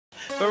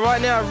But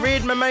right now,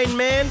 Red, my main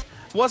man,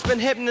 what's been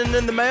happening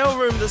in the mail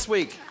room this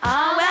week?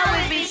 Oh, well,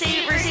 we've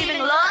been receiving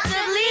lots of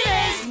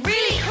letters.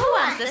 Really cool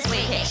ones this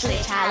week, actually,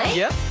 Charlie.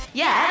 Yep.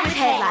 Yeah, we've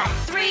had like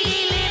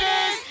 3D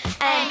letters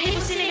and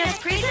people sending us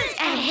presents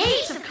and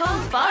heaps of cool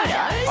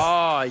photos.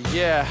 Oh,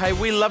 yeah. Hey,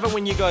 we love it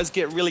when you guys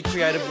get really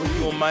creative with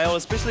your mail,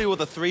 especially all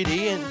the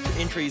 3D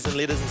entries and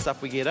letters and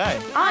stuff we get, eh?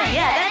 Oh,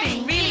 yeah, that's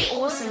been really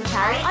awesome,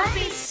 Charlie. I've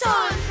been so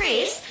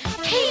impressed.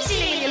 Keep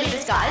sending in your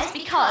letters, guys,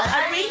 because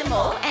I read them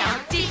all and I'll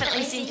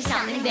definitely send you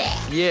something back.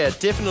 Yeah,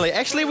 definitely.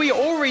 Actually, we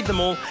all read them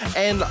all.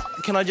 And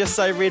can I just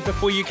say, Red,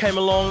 before you came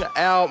along,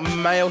 our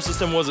mail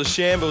system was a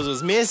shambles. It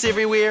was mess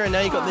everywhere, and now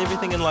you got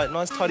everything in like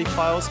nice, tidy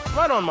files.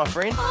 Right on, my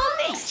friend. Oh,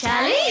 thanks,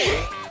 Charlie.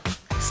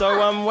 So,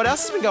 what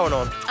else has been going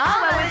on?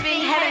 Oh, well, we've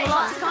been having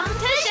lots of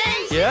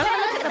competitions. Yeah? Let's have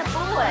a look at the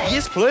board.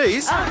 Yes,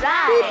 please. All right,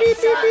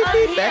 so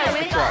over Back here up the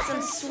we've got truck.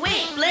 some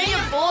sweet bling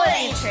of board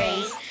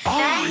entries.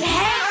 Now, if you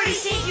haven't already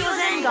sent yours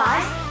in,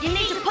 guys, you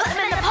need to put them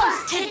in the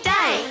post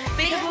today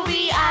because we'll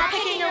be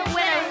picking a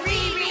winner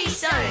really, really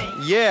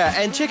soon. Yeah,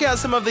 and check out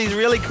some of these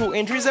really cool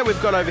entries that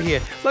we've got over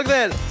here. Look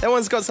at that. That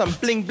one's got some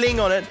bling bling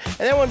on it,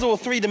 and that one's all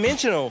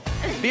three-dimensional.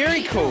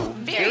 Very cool.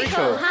 Very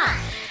cool, huh?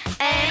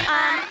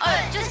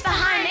 And just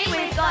behind me,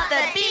 we've got the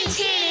Ben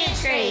 10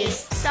 entries.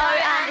 So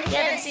if you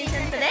haven't sent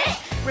in for that,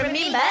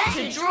 remember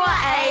to draw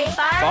a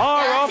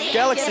Far-off galaxy. And give it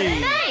galaxy.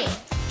 a name.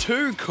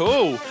 Too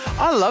cool.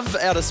 I love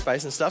outer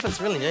space and stuff. It's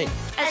really neat.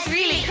 It's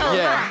really cool,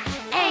 Yeah.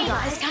 huh? And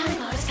guys, come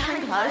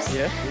close.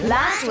 Yeah.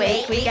 Last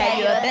week we gave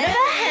you a bit of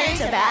a hint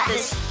about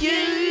this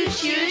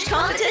huge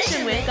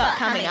competition we've got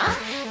coming up.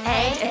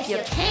 And if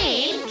you're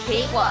keen,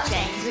 keep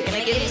watching because we're going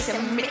to give you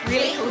some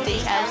really cool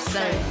details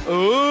soon.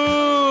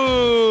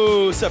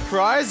 Ooh,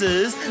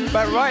 surprises.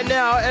 But right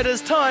now, it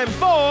is time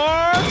for...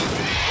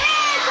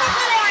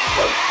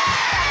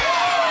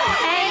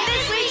 And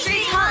this week's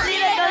Red's Hot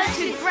Letter goes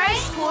to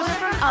Grace Porter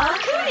from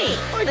Ohakune.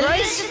 Hi, The Grace.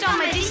 letter's just on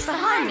my desk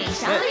behind me,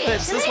 Charlie.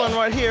 That's this actually. one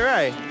right here,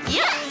 eh?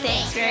 Yep,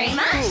 thanks very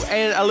much.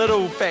 And a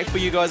little fact for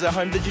you guys at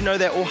home. Did you know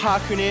that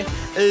Ohakune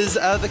is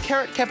the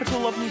carrot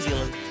capital of New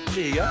Zealand?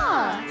 There you go.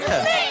 Oh, isn't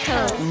that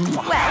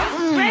cool?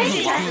 Well,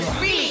 Gracie has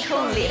this really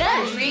cool letter.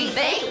 It's really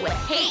big with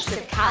heaps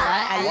of colour.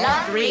 I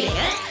love reading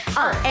it.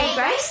 Oh, and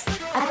Grace,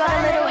 I've got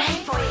a little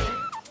hint for you.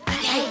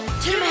 Okay,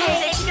 Tumahe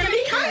is actually going to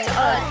be coming to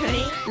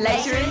Ohakune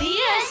later in the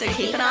year, so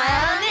keep an eye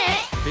out on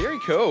that. Very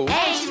cool.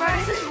 And she wrote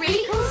us this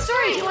really cool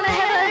story. Do you want to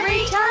have a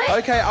read, Charlie?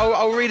 Okay,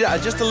 I'll read it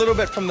just a little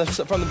bit from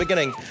the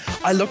beginning.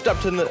 I looked up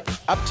to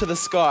the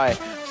sky,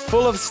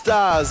 full of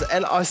stars,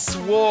 and I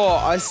swore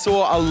I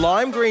saw a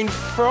lime green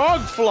frog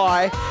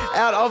fly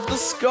out of the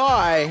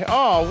sky.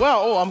 Oh,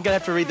 wow. Oh, I'm going to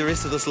have to read the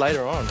rest of this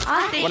later on.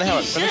 I think Wonder how you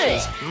it should.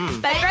 finishes.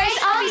 But Grace,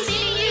 I'll be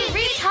sending you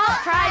Red's Hot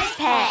Prize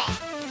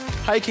Pack.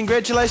 Hey,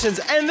 congratulations,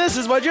 and this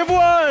is what you've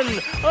won!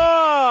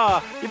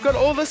 Ah, you've got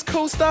all this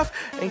cool stuff,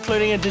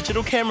 including a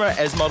digital camera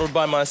as modelled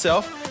by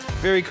myself.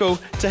 Very cool,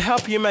 to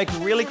help you make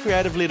really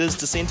creative letters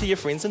to send to your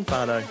friends in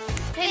whānau.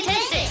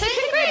 Fantastic. So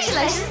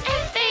congratulations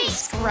and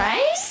thanks,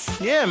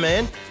 Grace. Yeah,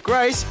 man.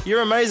 Grace,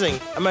 you're amazing.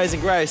 Amazing,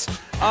 Grace.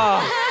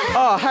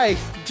 Hey,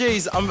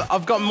 geez,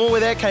 I've got more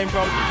where that came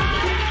from.